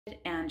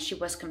and she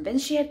was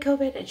convinced she had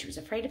COVID and she was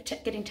afraid of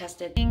getting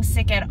tested. Being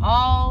sick at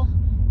all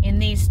in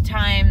these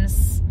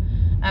times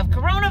of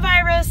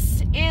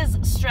coronavirus is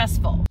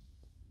stressful.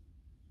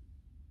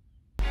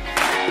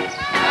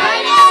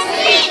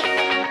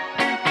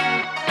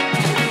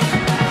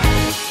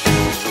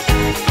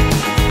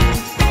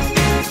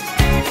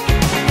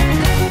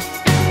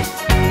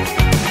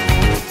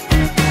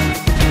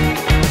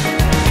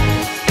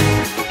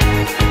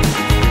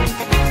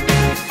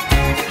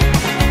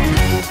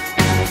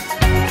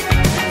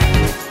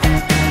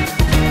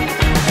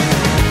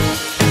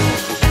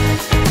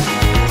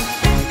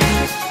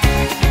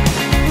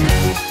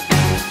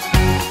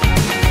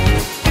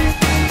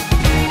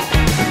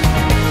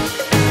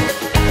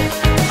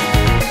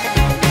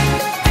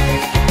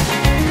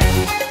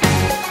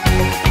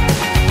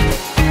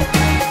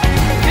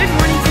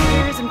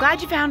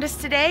 Glad you found us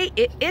today.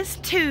 It is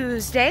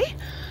Tuesday.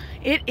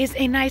 It is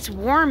a nice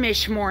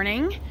warmish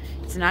morning.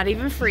 It's not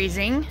even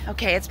freezing.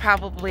 Okay, it's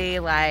probably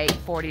like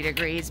 40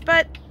 degrees,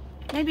 but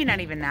maybe not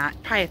even that.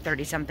 Probably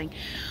 30 something.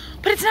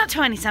 But it's not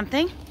 20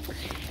 something.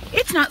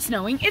 It's not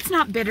snowing. It's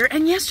not bitter.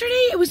 And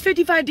yesterday it was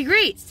 55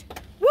 degrees.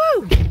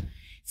 Woo! It's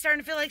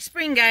starting to feel like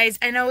spring, guys.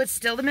 I know it's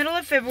still the middle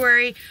of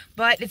February,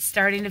 but it's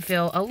starting to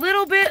feel a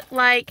little bit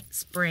like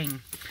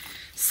spring.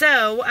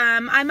 So,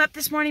 I'm up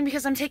this morning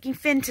because I'm taking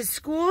Finn to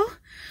school.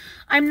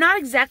 I'm not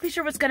exactly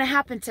sure what's going to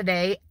happen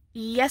today.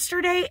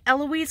 Yesterday,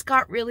 Eloise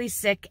got really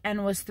sick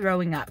and was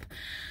throwing up.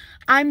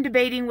 I'm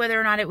debating whether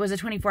or not it was a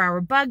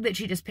 24-hour bug that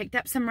she just picked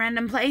up some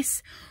random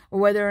place, or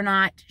whether or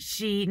not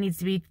she needs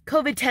to be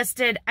COVID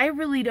tested. I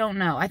really don't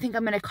know. I think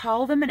I'm going to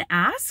call them and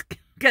ask,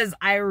 because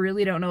I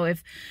really don't know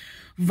if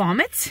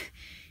vomit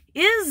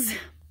is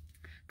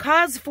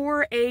cause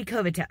for a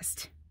COVID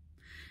test.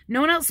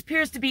 No one else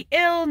appears to be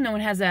ill. No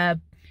one has a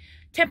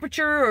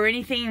temperature or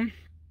anything.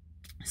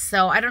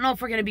 So I don't know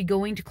if we're going to be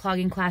going to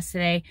clogging class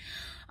today.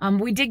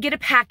 We did get a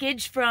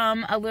package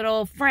from a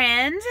little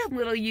friend, a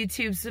little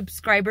YouTube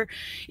subscriber.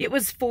 It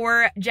was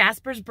for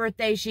Jasper's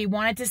birthday. She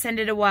wanted to send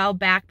it a while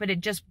back, but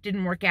it just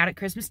didn't work out at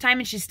Christmas time,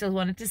 and she still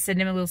wanted to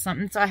send him a little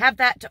something. So I have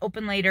that to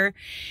open later.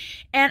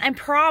 And I'm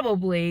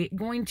probably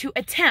going to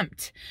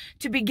attempt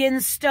to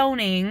begin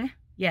stoning.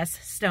 Yes,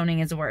 stoning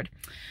is a word.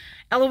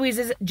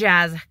 Eloise's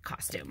jazz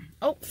costume.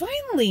 Oh,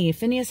 finally,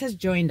 Phineas has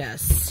joined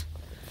us.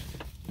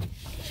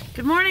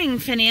 Good morning,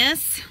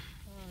 Phineas. Hi.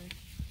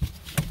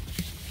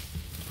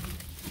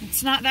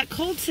 It's not that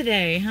cold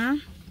today, huh?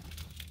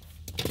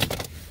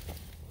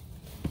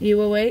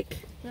 You awake?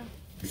 Yeah.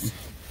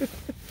 You're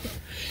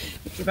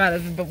about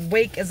as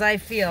awake as I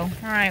feel.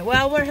 All right,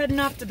 well, we're heading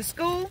off to the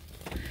school,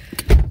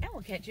 and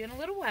we'll catch you in a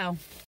little while.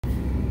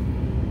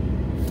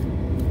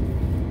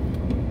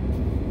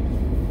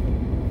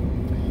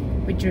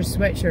 Put your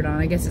sweatshirt on.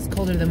 I guess it's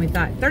colder than we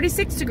thought.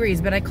 36 degrees,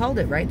 but I called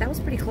it, right? That was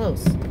pretty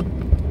close.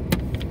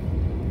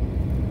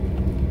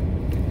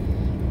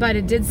 But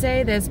it did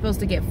say that it's supposed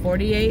to get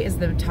 48 is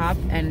the top,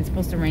 and it's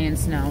supposed to rain and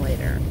snow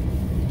later.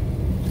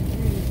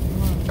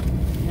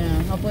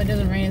 Yeah, hopefully it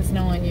doesn't rain and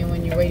snow on you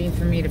when you're waiting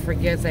for me to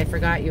forget I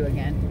forgot you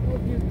again.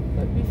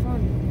 That'd be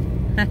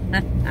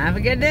fun. Have a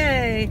good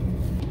day.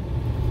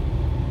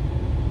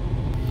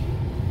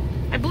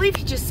 I believe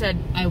he just said,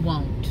 I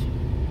won't.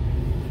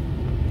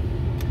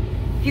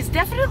 He's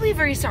definitely a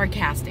very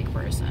sarcastic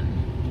person.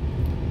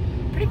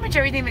 Pretty much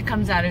everything that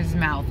comes out of his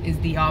mouth is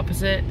the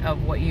opposite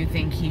of what you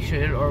think he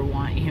should or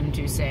want him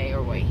to say,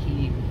 or what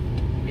he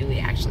really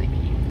actually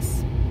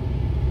means.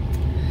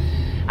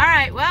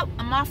 Alright, well,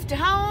 I'm off to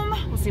home.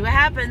 We'll see what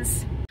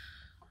happens.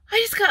 I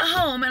just got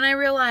home and I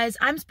realized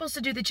I'm supposed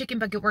to do the chicken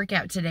bucket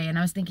workout today, and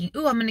I was thinking,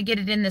 ooh, I'm going to get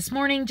it in this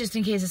morning just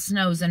in case it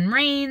snows and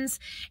rains.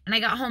 And I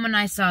got home and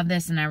I saw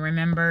this and I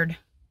remembered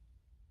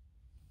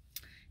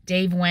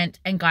Dave went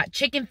and got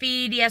chicken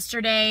feed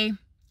yesterday,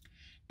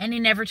 and he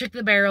never took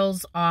the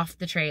barrels off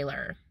the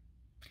trailer.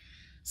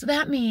 So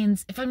that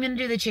means if I'm going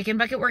to do the chicken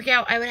bucket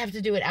workout, I would have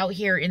to do it out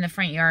here in the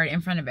front yard in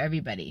front of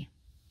everybody.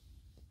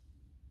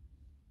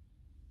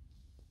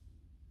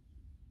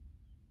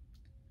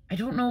 I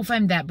don't know if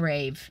I'm that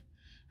brave.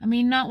 I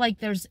mean, not like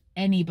there's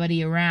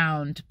anybody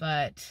around,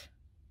 but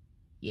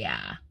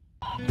yeah.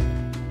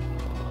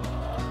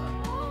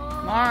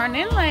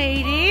 Morning,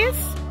 ladies.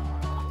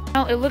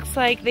 Well, it looks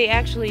like they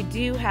actually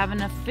do have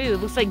enough food.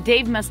 Looks like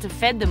Dave must have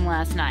fed them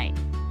last night.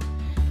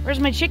 Where's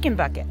my chicken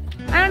bucket?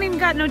 I don't even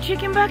got no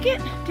chicken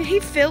bucket. Did he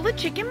fill the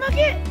chicken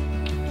bucket?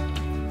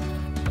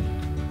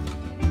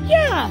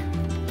 Yeah,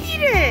 he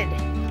did.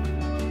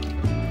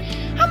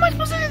 How am I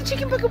supposed to do the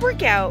chicken bucket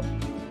workout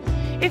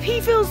if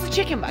he fills the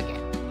chicken bucket?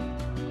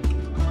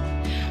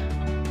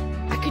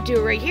 I could do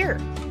it right here.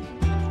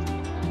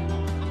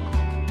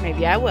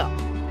 Maybe I will.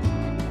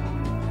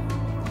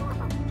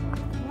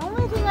 The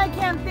only thing I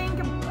can't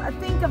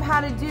think of how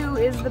to do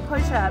is the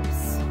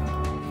push-ups.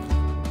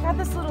 Got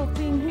this little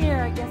thing here.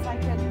 I guess I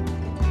could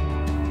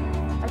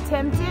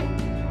attempt it.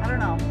 I don't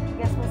know. I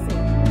guess we'll see.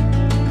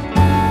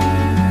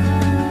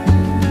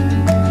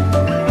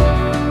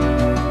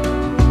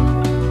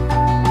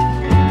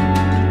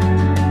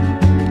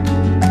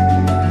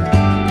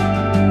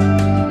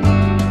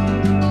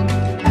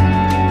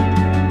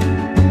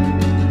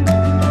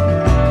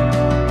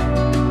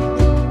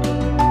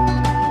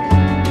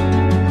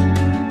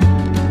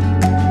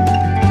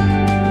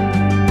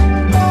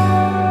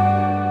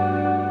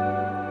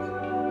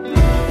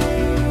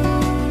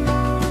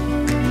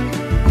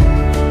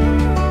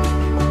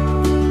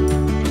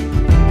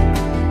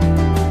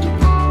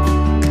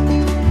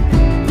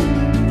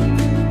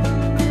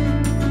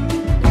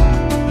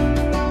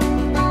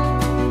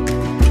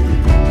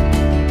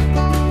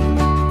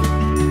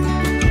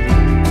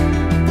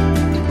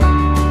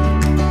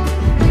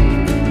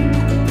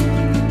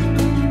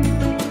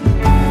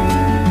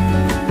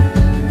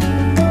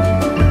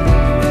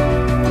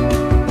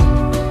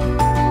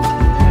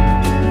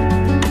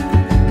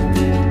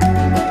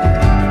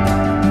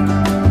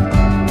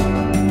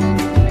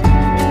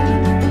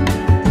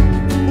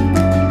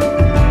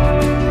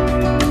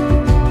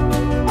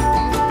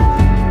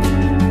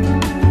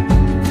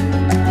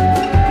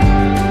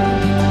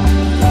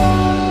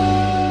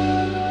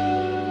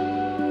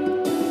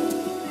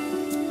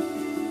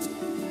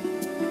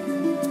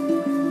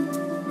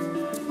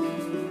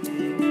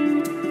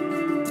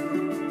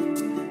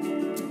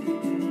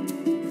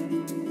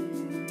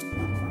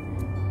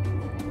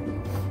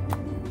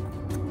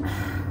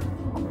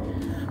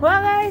 Well,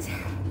 guys,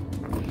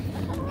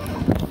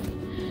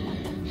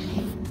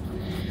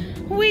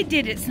 we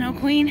did it, Snow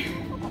Queen.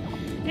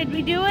 Did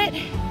we do it?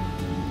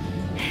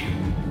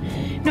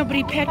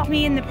 Nobody pecked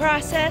me in the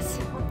process.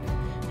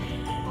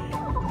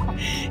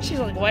 She's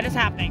like, what is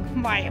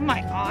happening? Why am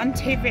I on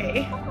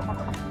TV?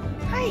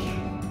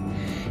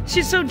 Hi.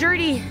 She's so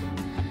dirty.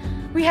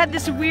 We had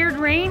this weird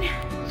rain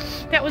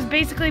that was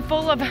basically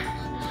full of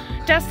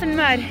dust and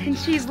mud, and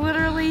she's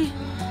literally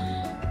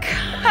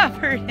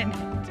covered in it.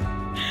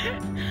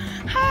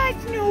 Hi,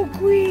 Snow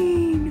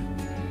Queen.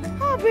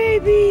 Oh,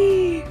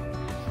 baby.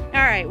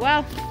 All right,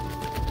 well,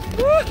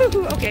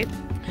 woo-hoo-hoo. Okay.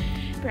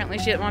 Apparently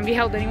she didn't want to be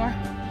held anymore.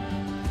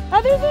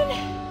 Other than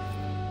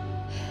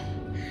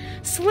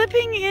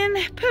slipping in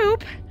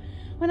poop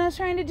when I was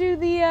trying to do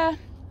the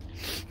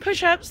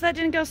push-ups, that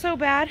didn't go so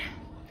bad.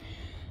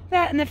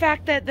 That and the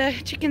fact that the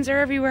chickens are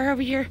everywhere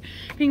over here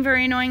being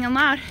very annoying and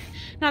loud.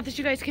 Not that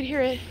you guys could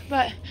hear it,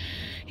 but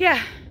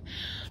yeah.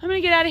 I'm gonna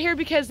get out of here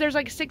because there's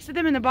like 6 of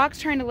them in the box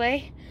trying to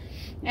lay,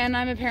 and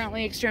I'm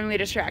apparently extremely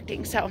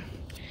distracting, so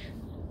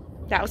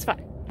that was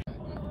fun.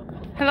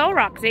 Hello,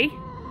 Roxy.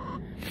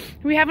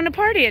 We having a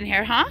party in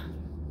here, huh?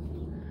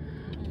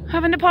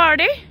 Having a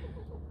party?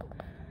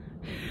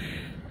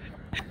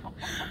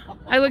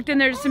 I looked in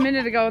there just a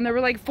minute ago and there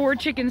were like 4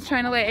 chickens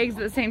trying to lay eggs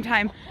at the same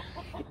time.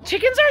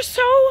 Chickens are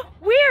so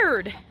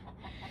weird.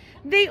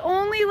 They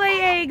only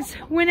lay eggs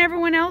when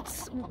everyone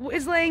else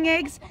is laying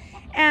eggs,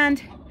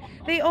 and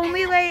they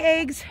only lay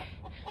eggs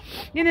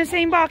in the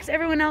same box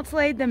everyone else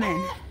laid them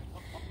in.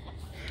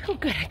 Oh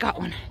good, I got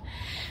one.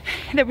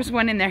 There was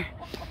one in there.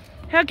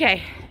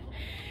 Okay,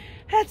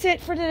 that's it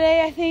for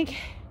today, I think.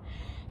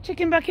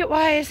 Chicken bucket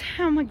wise,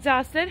 I'm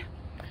exhausted.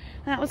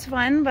 That was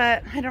fun,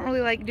 but I don't really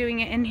like doing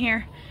it in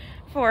here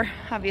for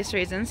obvious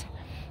reasons.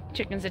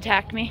 Chickens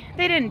attacked me.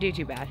 They didn't do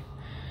too bad.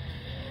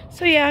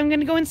 So yeah, I'm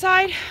gonna go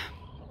inside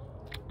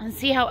and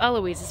see how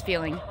Eloise is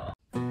feeling.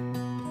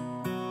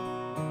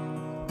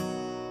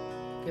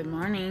 Good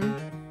morning.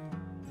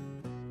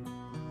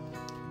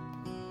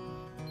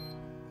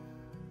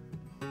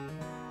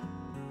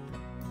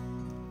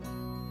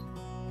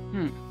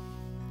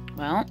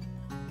 Well,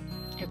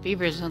 your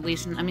fever is at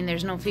least, I mean,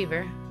 there's no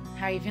fever.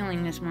 How are you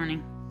feeling this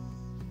morning?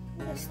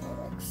 My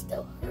stomach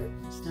still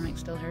hurts. Stomach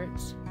still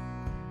hurts?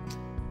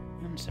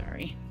 I'm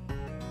sorry.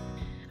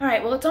 All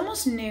right, well, it's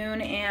almost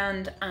noon,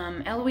 and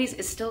Eloise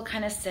is still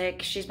kind of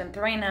sick. She's been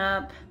throwing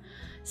up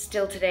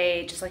still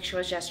today, just like she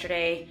was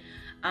yesterday.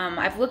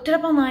 I've looked it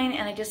up online,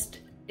 and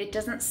it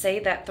doesn't say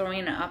that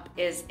throwing up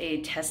is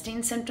a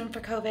testing symptom for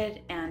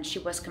COVID, and she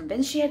was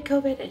convinced she had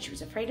COVID, and she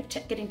was afraid of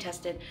getting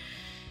tested.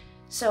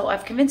 So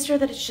I've convinced her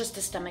that it's just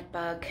a stomach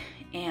bug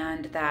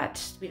and that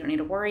we don't need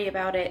to worry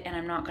about it, and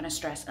I'm not gonna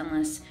stress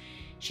unless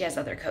she has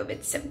other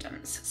COVID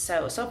symptoms.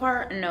 So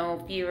far, no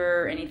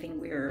fever,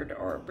 anything weird,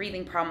 or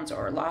breathing problems,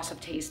 or loss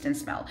of taste and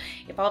smell.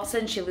 If all of a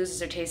sudden she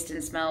loses her taste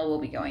and smell, we'll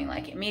be going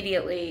like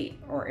immediately,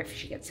 or if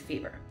she gets a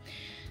fever.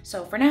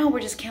 So for now, we're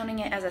just counting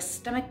it as a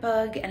stomach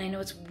bug, and I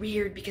know it's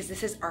weird because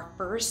this is our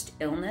first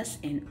illness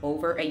in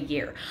over a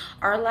year.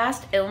 Our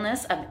last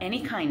illness of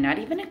any kind, not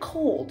even a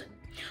cold,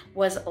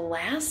 was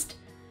last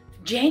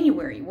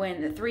January when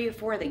the 3 or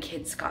 4 of the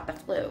kids got the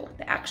flu,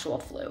 the actual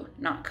flu,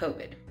 not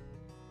COVID.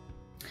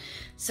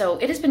 So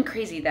it has been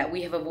crazy that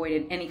we have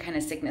avoided any kind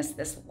of sickness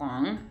this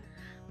long.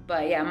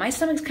 But yeah, my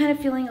stomach's kind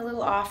of feeling a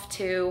little off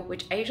too,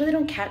 which I usually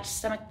don't catch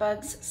stomach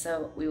bugs,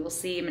 so we will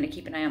see. I'm gonna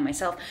keep an eye on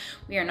myself.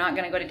 We are not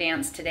gonna go to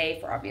dance today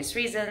for obvious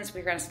reasons.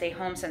 We're gonna stay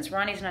home since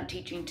Ronnie's not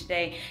teaching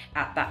today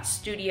at that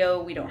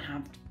studio.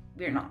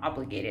 We're not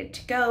obligated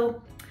to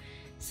go.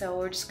 So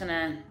we're just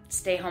gonna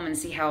stay home and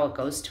see how it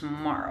goes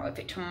tomorrow.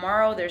 If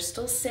tomorrow they're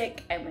still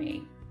sick, I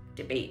may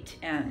debate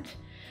and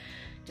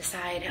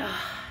decide,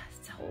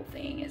 this whole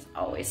thing is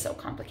always so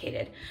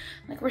complicated.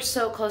 Like, we're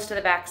so close to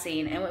the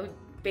vaccine, and we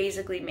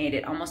basically made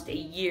it almost a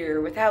year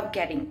without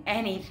getting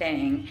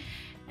anything.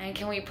 And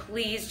can we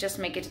please just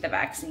make it to the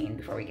vaccine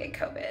before we get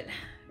COVID,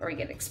 or we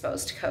get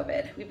exposed to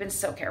COVID? We've been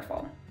so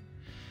careful.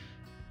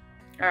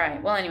 All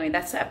right, well, anyway,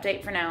 that's the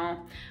update for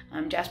now.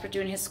 Jasper's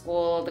doing his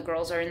school. The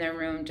girls are in their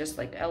room, just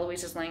like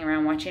Eloise is laying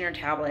around watching her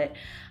tablet.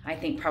 I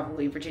think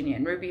probably Virginia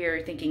and Ruby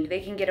are thinking they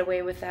can get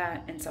away with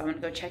that. And so I'm gonna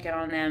go check it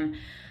on them,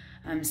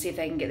 see if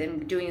I can get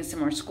them doing some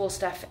more school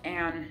stuff.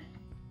 And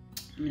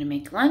I'm gonna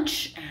make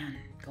lunch and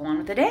go on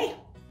with the day.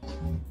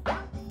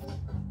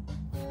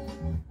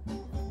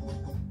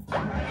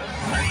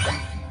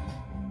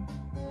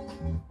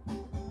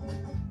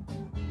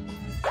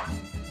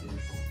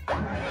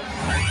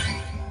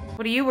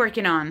 What are you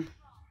working on?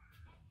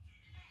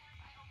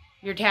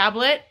 Your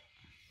tablet?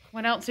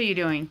 What else are you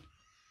doing?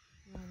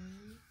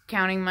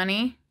 Counting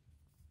money?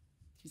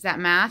 Is that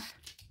math?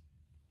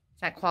 Does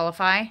that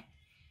qualify?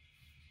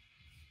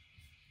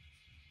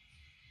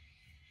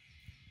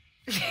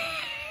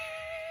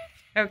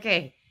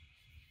 Okay.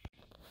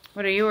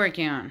 What are you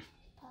working on?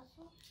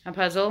 Puzzle. A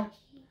puzzle?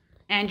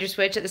 And your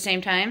Switch at the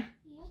same time?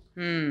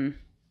 Yeah.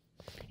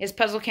 Is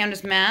puzzle count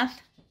as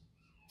math?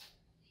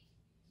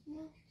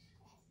 No.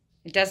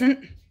 It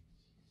doesn't?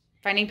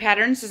 Finding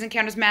patterns doesn't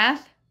count as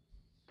math?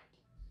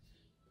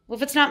 Well,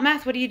 if it's not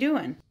meth, what are you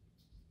doing?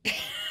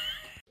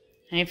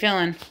 How you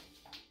feeling?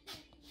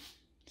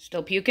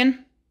 Still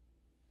puking?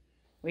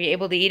 Were you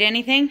able to eat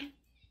anything?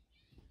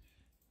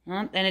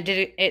 Well, then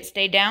did it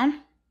stay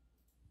down?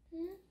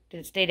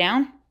 Did it stay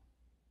down?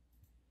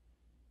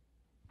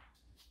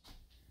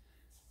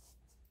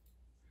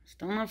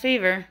 Still no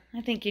fever.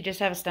 I think you just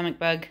have a stomach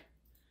bug.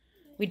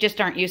 We just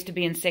aren't used to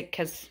being sick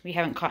because we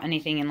haven't caught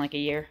anything in like a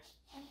year.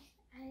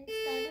 I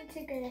started to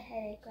get a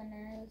headache when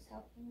I was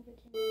helping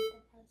Virginia with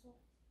the puzzle.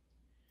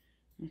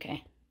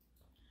 Okay.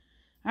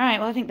 Alright,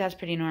 well I think that's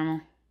pretty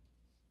normal.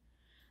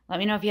 Let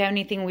me know if you have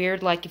anything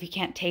weird, like if you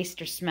can't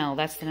taste or smell.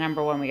 That's the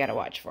number one we gotta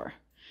watch for.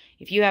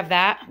 If you have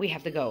that, we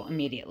have to go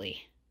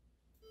immediately.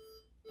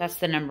 That's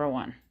the number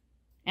one.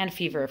 And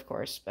fever, of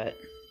course, but...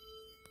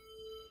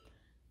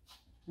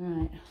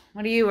 Alright.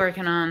 What are you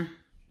working on?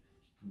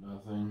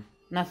 Nothing.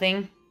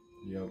 Nothing?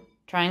 Yep.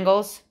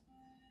 Triangles?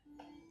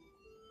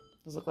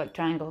 Those look like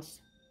triangles.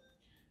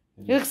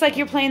 It looks like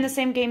you're playing the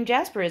same game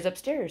Jasper is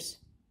upstairs.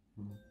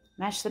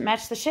 Match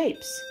the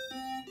shapes.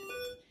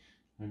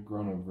 A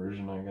grown-up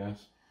version, I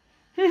guess.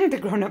 The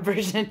grown-up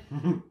version.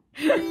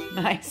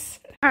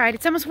 Nice. Alright,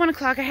 it's almost 1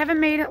 o'clock. I haven't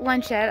made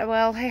lunch yet.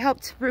 Well, I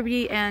helped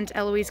Ruby and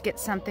Eloise get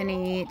something to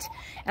eat.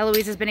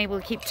 Eloise has been able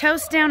to keep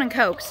toast down and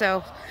Coke,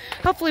 so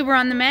hopefully we're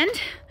on the mend.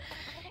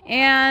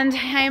 And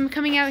I am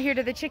coming out here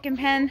to the chicken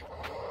pen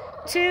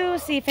to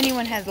see if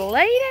anyone has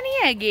laid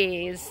any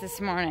eggies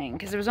this morning,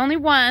 because there was only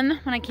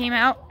one when I came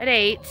out at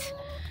 8.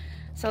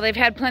 So they've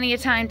had plenty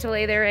of time to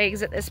lay their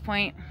eggs at this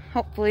point.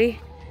 Hopefully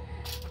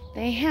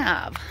they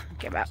have.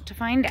 We're about to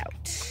find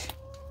out.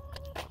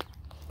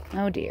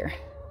 Oh dear.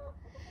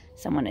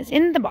 Someone is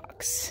in the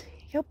box.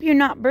 Hope you're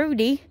not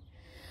Broody.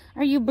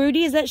 Are you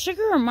Broody? Is that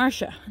Sugar or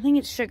Marsha? I think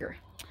it's Sugar.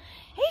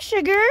 Hey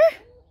Sugar!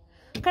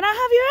 Can I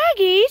have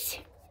your eggies?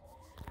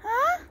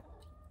 Huh?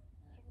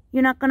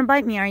 You're not gonna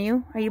bite me, are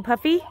you? Are you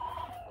Puffy?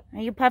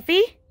 Are you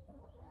Puffy?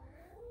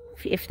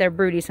 If they're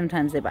Broody,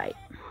 sometimes they bite.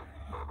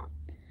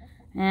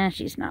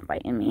 She's not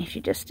biting me. She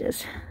just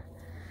is.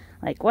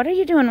 Like, what are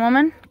you doing,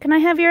 woman? Can I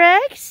have your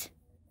eggs?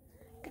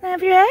 Can I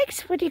have your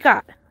eggs? What do you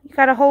got? You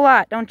got a whole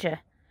lot, don't you?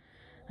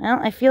 Well,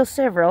 I feel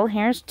several.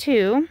 Here's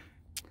 2.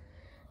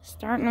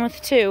 Starting with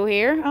 2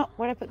 here. Oh,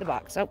 where'd I put the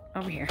box? Oh,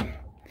 over here.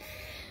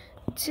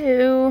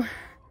 2.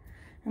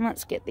 And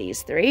let's get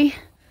these 3.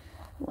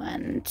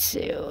 1,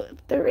 2,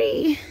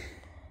 3.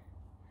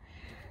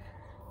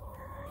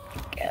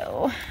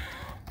 Go.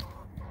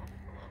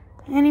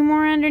 Any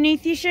more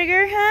underneath you,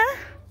 Sugar, huh?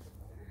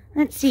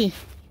 Let's see.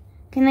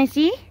 Can I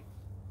see?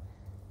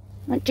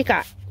 What you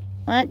got?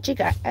 What you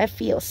got? I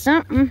feel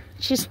something.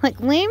 She's like,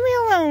 leave me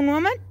alone,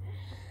 woman.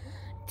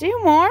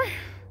 2 more.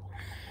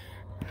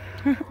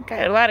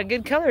 Got a lot of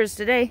good colors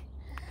today.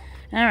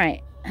 All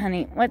right,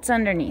 honey, what's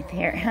underneath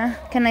here, huh?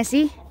 Can I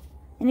see?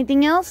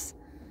 Anything else?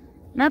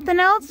 Nothing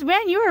else?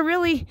 Man, you are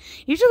really...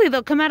 Usually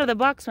they'll come out of the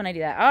box when I do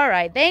that. All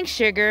right, thanks,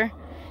 Sugar.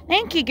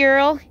 Thank you,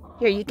 girl.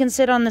 Here, you can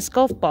sit on this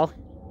golf ball.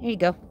 Here you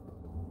go.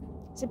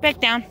 Sit back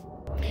down.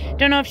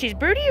 Don't know if she's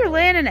broody or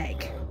laying an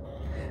egg.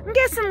 I'm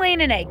guessing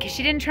laying an egg, because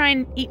she didn't try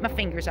and eat my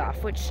fingers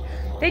off, which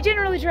they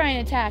generally try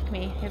and attack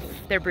me if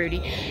they're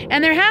broody.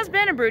 And there has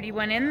been a broody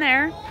one in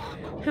there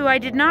who I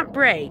did not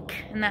break,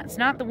 and that's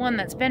not the one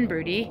that's been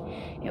broody.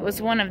 It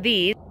was one of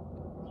these.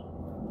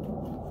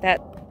 That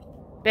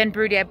been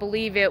broody, I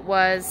believe it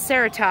was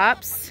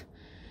Ceratops.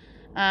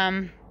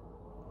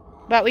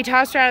 But we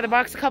tossed her out of the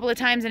box a couple of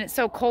times, and it's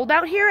so cold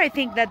out here, I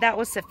think that that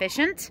was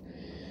sufficient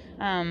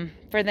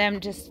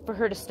for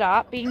her to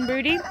stop being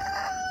broody.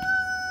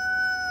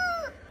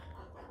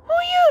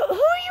 Who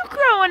are you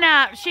growing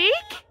up, Sheik?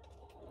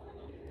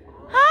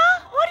 Huh?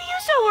 What are you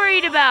so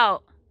worried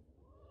about?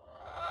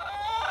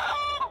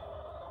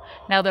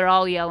 Now they're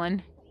all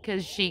yelling,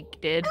 because Sheik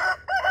did.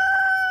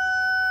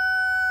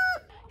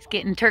 He's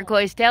getting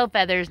turquoise tail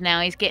feathers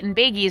now. He's getting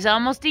big. He's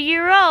almost a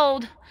year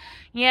old.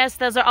 Yes,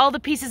 those are all the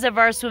pieces of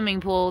our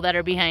swimming pool that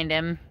are behind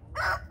him.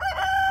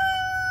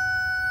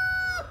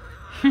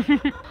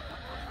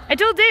 I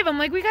told Dave, I'm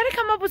like, we gotta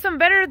come up with some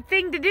better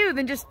thing to do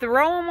than just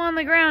throw them on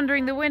the ground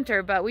during the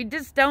winter, but we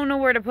just don't know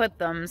where to put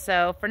them.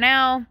 So for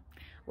now,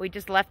 we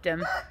just left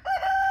him.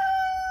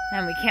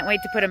 And we can't wait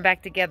to put them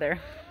back together.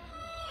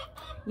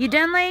 You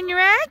done laying your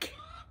egg?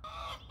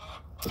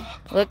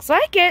 Looks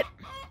like it.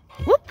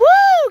 Whoop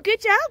woo! Good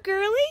job,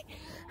 girlie.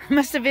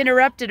 Must have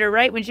interrupted her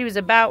right when she was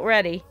about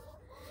ready.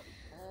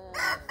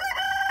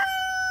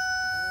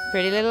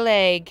 Pretty little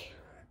egg.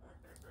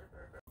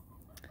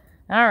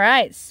 All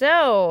right,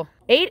 so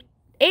 8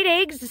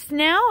 eggs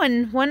now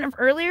and 1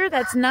 earlier.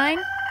 That's 9.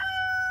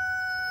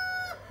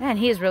 Man,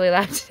 he is really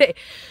loud today.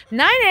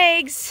 9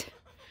 eggs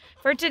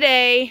for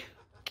today.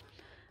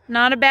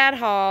 Not a bad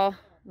haul.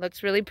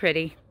 Looks really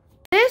pretty.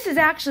 This is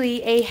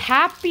actually a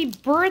happy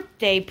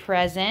birthday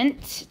present.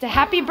 It's a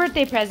happy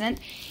birthday present.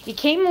 It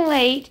came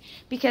late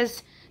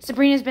because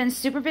Sabrina's been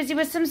super busy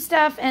with some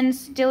stuff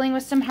and dealing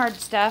with some hard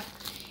stuff.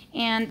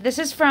 And this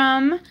is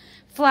from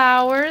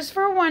Flowers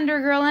for Wonder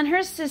Girl and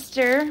her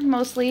sister.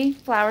 Mostly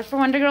Flowers for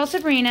Wonder Girl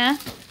Sabrina.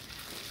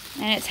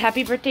 And it's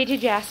happy birthday to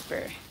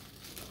Jasper.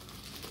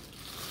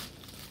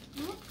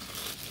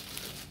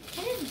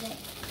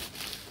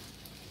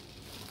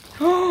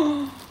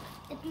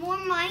 It's more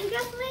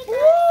Minecraft makeup.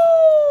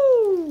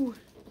 Woo!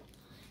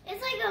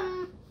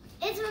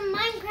 It's a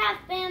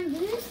Minecraft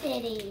bamboo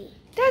city.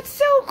 That's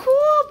so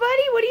cool,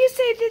 buddy. What do you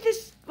say to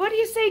this? What do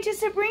you say to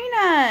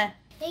Sabrina?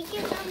 Thank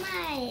you so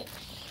much.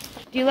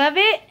 Do you love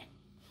it?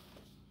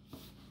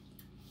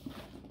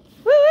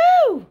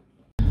 Woo-woo!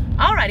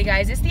 Alrighty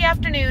guys, it's the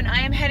afternoon. I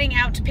am heading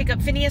out to pick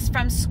up Phineas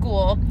from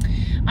school.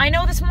 I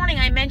know this morning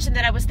I mentioned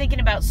that I was thinking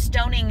about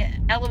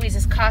stoning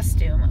Eloise's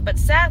costume, but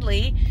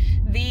sadly,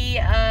 the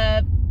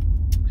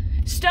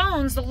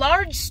stones, the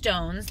large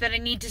stones that I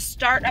need to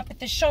start up at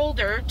the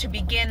shoulder to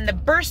begin the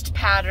burst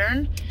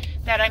pattern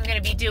that I'm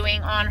going to be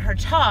doing on her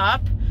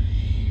top,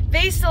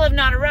 they still have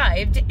not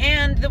arrived,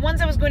 and the ones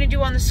I was going to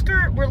do on the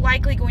skirt were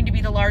likely going to be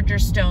the larger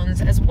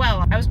stones as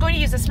well. I was going to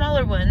use the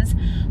smaller ones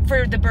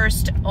for the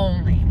burst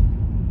only.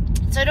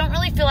 So I don't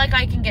really feel like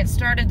I can get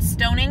started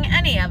stoning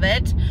any of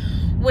it,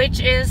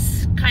 which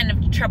is kind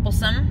of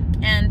troublesome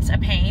and a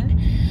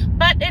pain,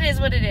 but it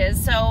is what it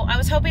is. So I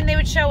was hoping they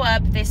would show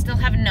up. They still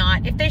have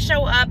not. If they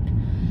show up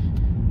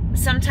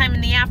sometime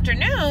in the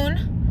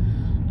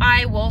afternoon,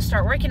 I will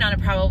start working on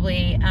it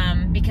probably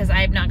because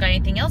I have not got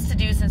anything else to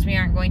do since we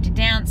aren't going to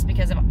dance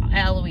because of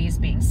Eloise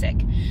being sick.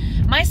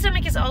 My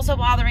stomach is also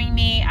bothering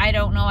me. I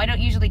don't know. I don't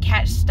usually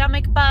catch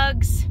stomach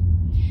bugs.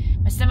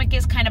 My stomach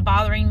is kind of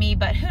bothering me,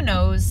 but who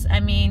knows? I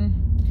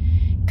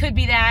mean, could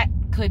be that,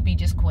 could be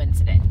just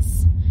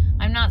coincidence.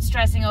 I'm not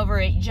stressing over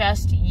it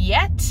just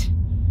yet,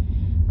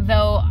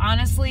 though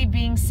honestly,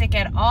 being sick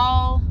at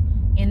all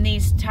in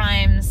these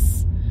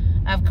times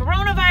of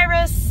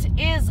coronavirus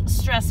is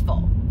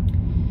stressful.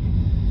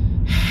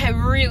 I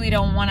really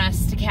don't want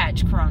us to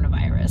catch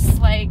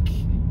coronavirus. Like,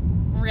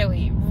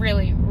 really,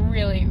 really,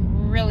 really,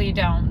 really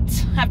don't,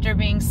 after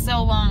being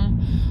so long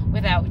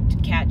without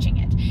catching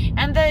it.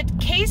 And the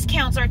case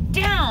counts are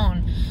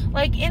down.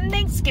 Like in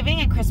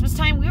Thanksgiving and Christmas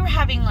time, we were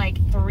having like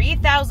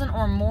 3,000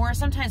 or more,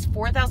 sometimes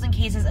 4,000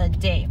 cases a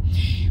day.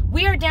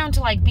 We are down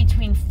to like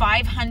between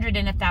 500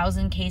 and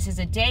 1,000 cases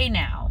a day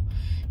now.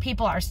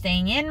 People are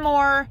staying in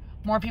more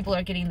people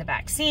are getting the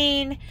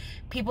vaccine.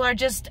 People are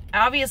just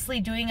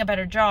obviously doing a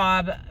better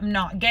job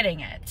not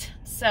getting it.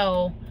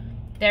 So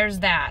there's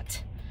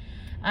that.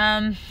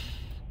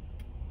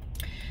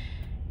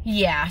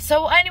 Yeah,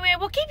 so anyway,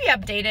 we'll keep you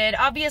updated.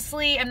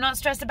 Obviously, I'm not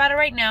stressed about it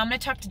right now. I'm going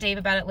to talk to Dave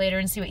about it later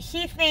and see what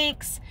he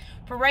thinks.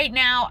 For right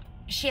now,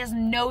 she has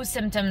no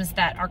symptoms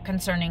that are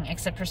concerning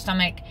except her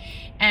stomach,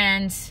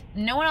 and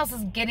no one else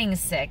is getting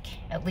sick,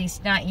 at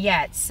least not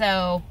yet.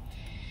 So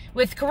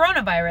with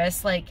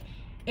coronavirus, like,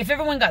 if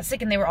everyone got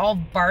sick and they were all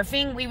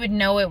barfing, we would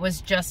know it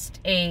was just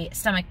a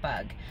stomach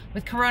bug.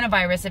 With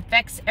coronavirus, it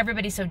affects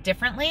everybody so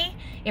differently.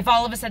 If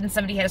all of a sudden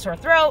somebody had a sore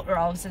throat or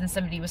all of a sudden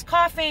somebody was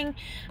coughing,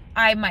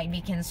 I might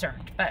be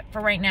concerned. But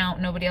for right now,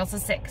 nobody else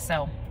is sick,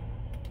 so,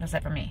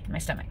 except for me, my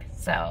stomach.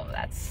 So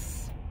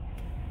that's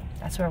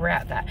where we're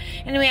at with that.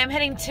 Anyway, I'm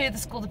heading to the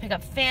school to pick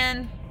up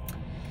Finn.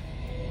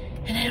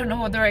 And I don't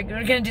know whether we're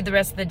going to do the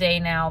rest of the day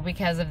now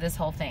because of this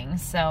whole thing.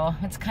 So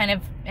it's kind of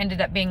ended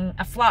up being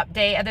a flop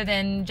day other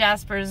than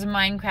Jasper's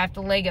Minecraft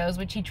Legos,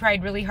 which he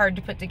tried really hard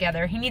to put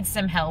together. He needs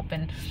some help,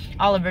 and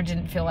Oliver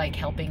didn't feel like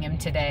helping him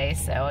today.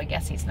 So I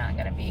guess he's not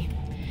going to be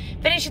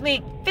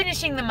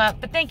finishing them up.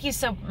 But thank you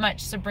so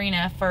much,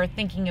 Sabrina, for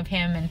thinking of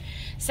him and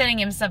sending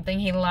him something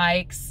he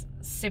likes.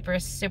 Super,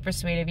 super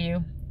sweet of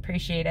you.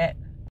 Appreciate it.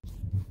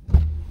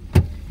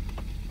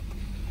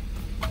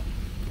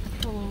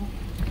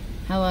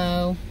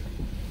 Hello.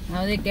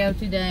 How did it go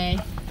today?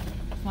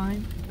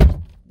 Fine.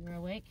 You're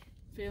awake?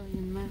 Failing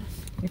in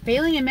math. You're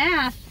failing in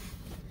math?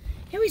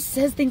 He always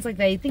says things like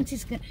that. He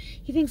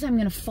thinks I'm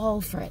gonna fall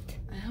for it.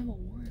 I have a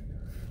 1.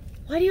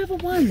 Why do you have a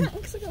 1?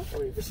 Because I got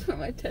 40% on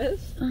my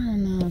test. Oh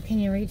no, can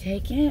you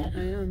retake it? I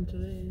am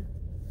today.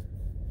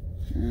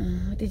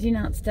 Did you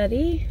not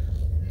study?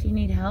 Do you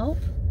need help?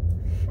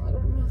 I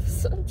don't know the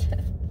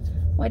subject.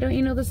 Why don't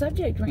you know the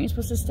subject? Weren't you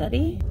supposed to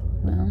study?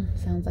 Well,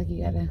 sounds like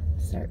you gotta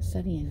start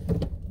studying.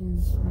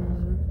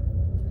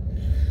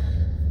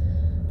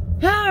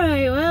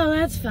 Alright, well,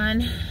 that's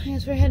fun. I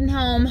guess we're heading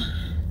home.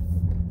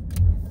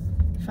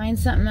 Find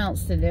something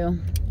else to do.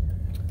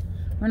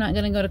 We're not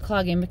gonna go to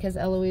clogging because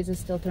Eloise is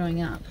still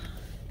throwing up.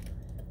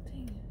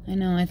 I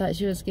know, I thought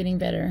she was getting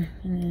better,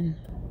 and then...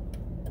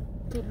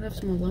 Thought I'd have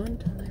some alone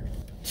time.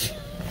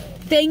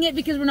 Dang it,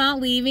 because we're not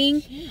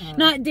leaving? Yeah.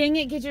 Not dang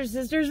it, because your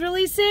sister's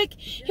really sick?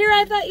 Yeah. Here,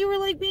 I thought you were,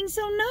 like, being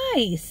so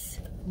nice.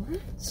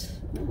 What?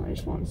 No, I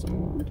just want some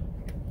alone.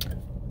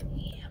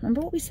 Yeah,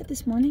 remember what we said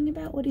this morning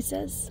about what he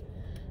says?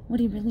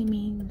 What he really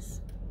means?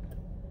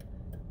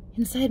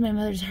 Inside my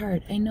mother's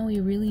heart, I know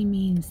he really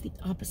means the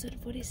opposite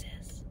of what he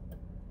says.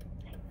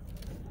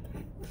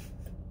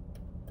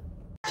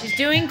 She's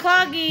doing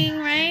clogging,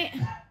 right?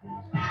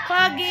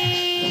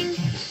 Clogging!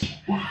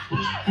 I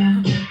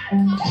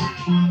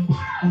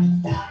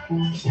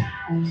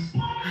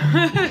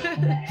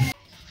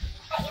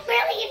can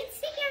barely even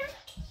see her.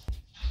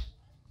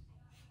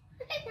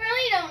 I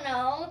really don't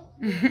know.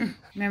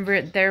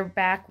 Remember, they're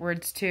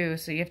backwards too,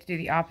 so you have to do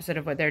the opposite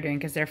of what they're doing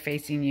because they're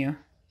facing you.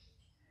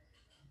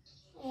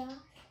 Yeah.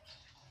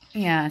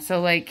 Yeah,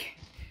 so like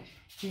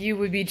you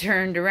would be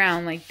turned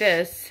around like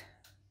this.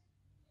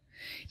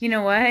 You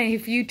know what?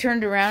 If you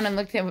turned around and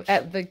looked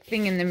at the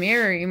thing in the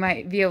mirror, you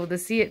might be able to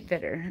see it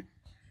better.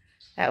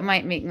 That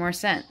might make more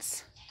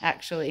sense,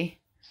 actually.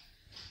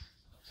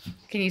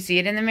 Can you see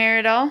it in the mirror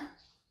at all?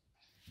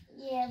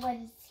 Yeah, but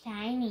it's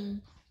tiny.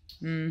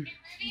 Hmm. Hey,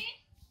 Ruby,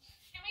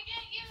 can we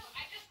get you?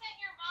 I just sent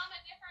your mom a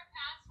different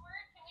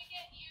password. Can we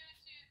get you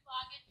to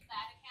log into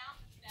that account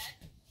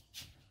instead?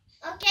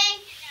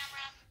 Okay.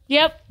 Camera.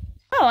 Yep.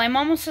 Well, I'm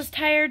almost as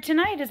tired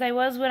tonight as I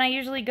was when I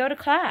usually go to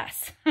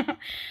class.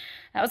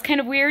 That was kind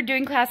of weird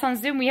doing class on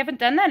Zoom. We haven't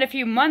done that in a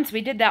few months. We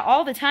did that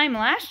all the time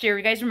last year.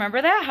 You guys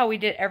remember that? How we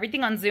did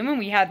everything on Zoom and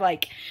we had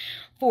like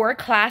 4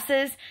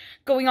 classes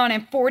going on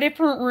in 4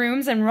 different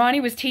rooms, and Ronnie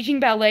was teaching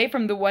ballet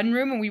from the one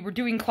room and we were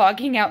doing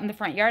clogging out in the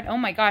front yard. Oh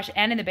my gosh,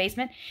 and in the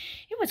basement.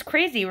 It was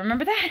crazy.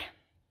 Remember that?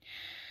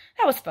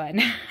 That was fun.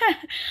 I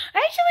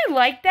actually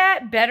like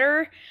that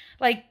better,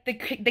 like the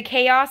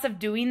chaos of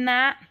doing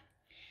that,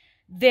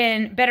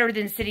 better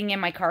than sitting in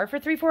my car for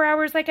 3-4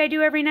 hours like I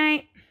do every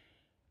night.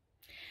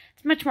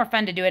 It's much more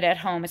fun to do it at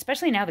home,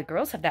 especially now the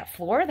girls have that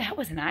floor. That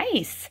was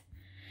nice.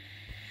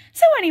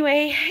 So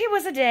anyway, it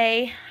was a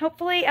day.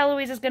 Hopefully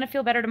Eloise is going to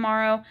feel better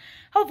tomorrow.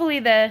 Hopefully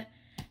the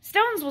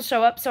stones will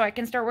show up so I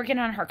can start working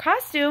on her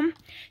costume.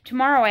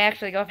 Tomorrow I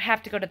actually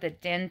have to go to the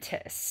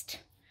dentist.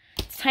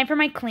 It's time for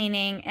my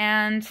cleaning,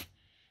 and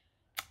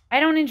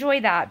I don't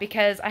enjoy that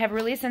because I have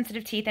really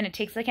sensitive teeth and it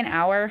takes like an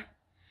hour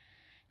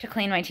to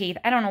clean my teeth.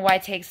 I don't know why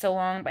it takes so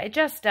long, but it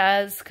just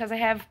does because I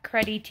have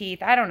cruddy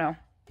teeth. I don't know.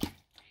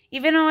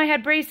 Even though I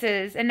had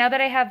braces, and now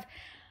that I have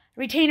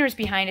retainers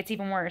behind, it's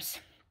even worse.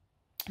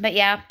 But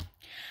yeah,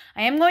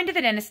 I am going to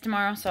the dentist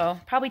tomorrow, so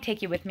I'll probably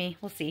take you with me.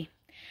 We'll see.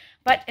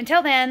 But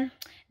until then,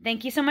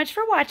 thank you so much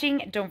for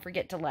watching. Don't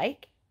forget to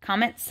like,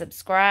 comment,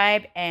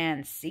 subscribe,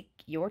 and seek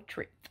your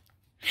truth.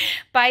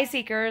 Bye,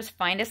 Seekers.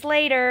 Find us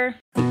later.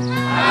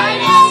 Bye,